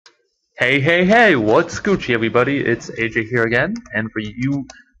Hey, what's Gucci, everybody? It's AJ here again, and for you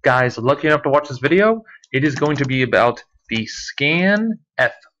guys lucky enough to watch this video, it is going to be about the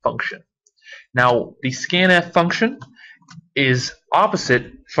scanf function. Now, the scanf function is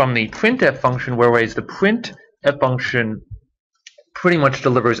opposite from the printf function, whereas the printf function pretty much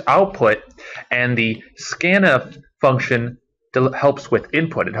delivers output, and the scanf function helps with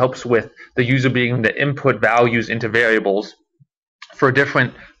input. It helps with the user being able to input values into variables for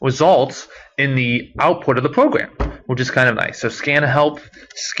different results in the output of the program, which is kind of nice. So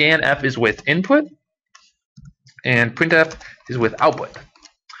scanf is with input, and printf is with output.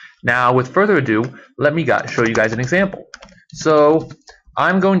 Now, with further ado, let me show you guys an example. So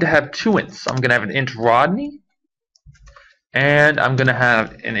I'm going to have two ints. I'm going to have an int Rodney, and I'm going to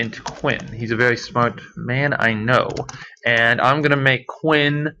have an int Quinn. He's a very smart man, I know. And I'm going to make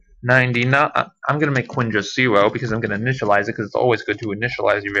Quinn 99. I'm going to make Quinn just 0 because I'm going to initialize it, because it's always good to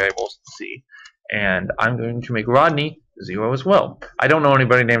initialize your variables to C. And I'm going to make Rodney 0 as well. I don't know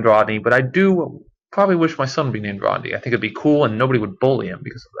anybody named Rodney, but I do probably wish my son would be named Rodney. I think it'd be cool and nobody would bully him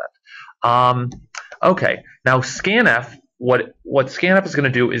because of that. Okay, now scanf, what scanf is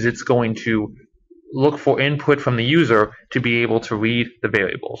going to do is it's going to look for input from the user to be able to read the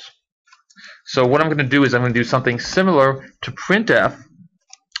variables. So what I'm going to do is I'm going to do something similar to printf,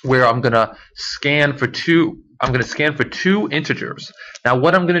 where I'm going to scan for two integers. Now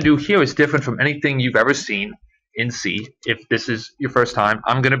what I'm going to do here is different from anything you've ever seen in C. If this is your first time,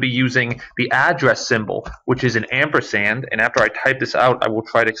 I'm going to be using the address symbol, which is an ampersand, and after I type this out I will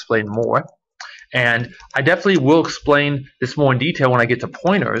try to explain more. And I definitely will explain this more in detail when I get to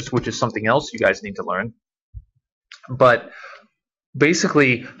pointers, which is something else you guys need to learn. But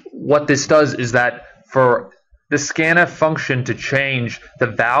basically what this does is that for the scanf function to change the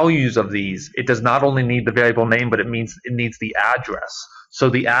values of these, it does not only need the variable name, but it needs the address. So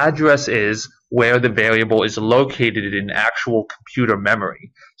the address is where the variable is located in actual computer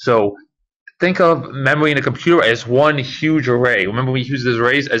memory. So think of memory in a computer as one huge array. Remember, we use this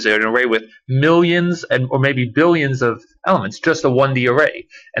array as an array with millions or maybe billions of elements, just a 1D array.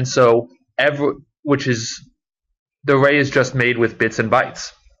 And so the array is just made with bits and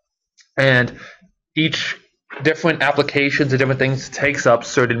bytes. And each different applications and different things takes up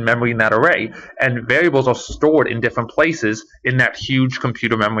certain memory in that array, and variables are stored in different places in that huge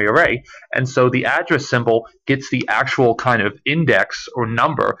computer memory array. And so the address symbol gets the actual kind of index or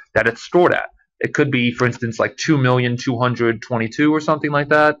number that it's stored at. It could be, for instance, like 2,222 or something like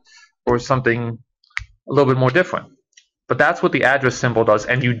that, or something a little bit more different. But that's what the address symbol does,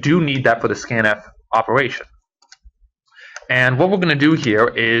 and you do need that for the scanf operation. And what we're going to do here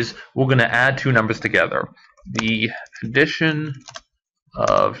is we're going to add two numbers together. The addition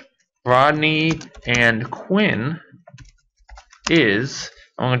of Rodney and Quinn is,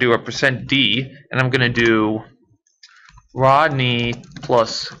 I'm going to do a %d, and I'm going to do Rodney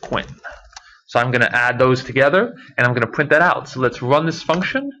plus Quinn. So I'm going to add those together, and I'm going to print that out. So let's run this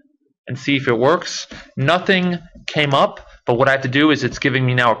function and see if it works. Nothing came up, but what I have to do is it's giving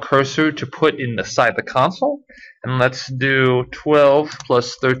me now a cursor to put in the side of the console. And let's do 12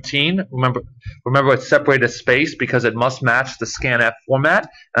 plus 13. Remember it's separated a space because it must match the scanf format.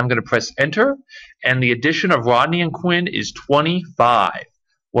 And I'm going to press enter. And the addition of Rodney and Quinn is 25.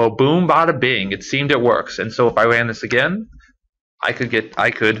 Well, boom, bada bing. It seemed it works. And so if I ran this again, I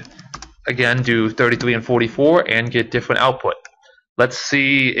could again do 33 and 44 and get different output. Let's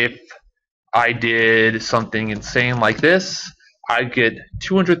see if I did something insane like this. I'd get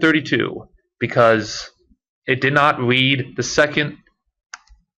 232 because it did not read the second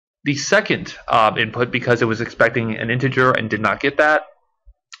input because it was expecting an integer and did not get that.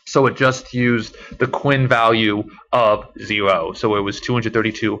 So it just used the Quinn value of 0. So it was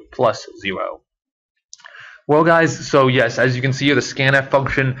 232 plus 0. Well, guys, so yes, as you can see here, the scanf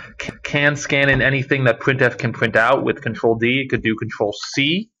function can scan in anything that printf can print out with Control D. It could do Control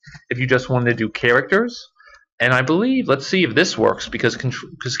C if you just wanted to do characters. And I believe, let's see if this works, because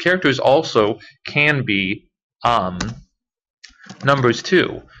characters also can be numbers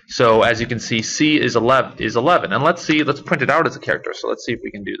too. So as you can see, C is 11. And let's print it out as a character. So let's see if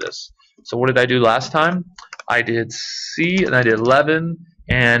we can do this. So what did I do last time? I did C and I did 11,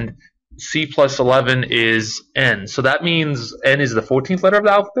 and C plus 11 is N. So that means N is the 14th letter of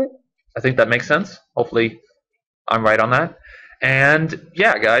the alphabet. I think that makes sense. Hopefully I'm right on that. And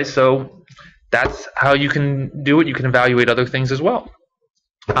yeah, guys, so that's how you can do it. You can evaluate other things as well.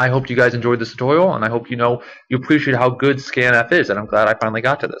 I hope you guys enjoyed this tutorial, and I hope you appreciate how good scanf is, and I'm glad I finally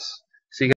got to this.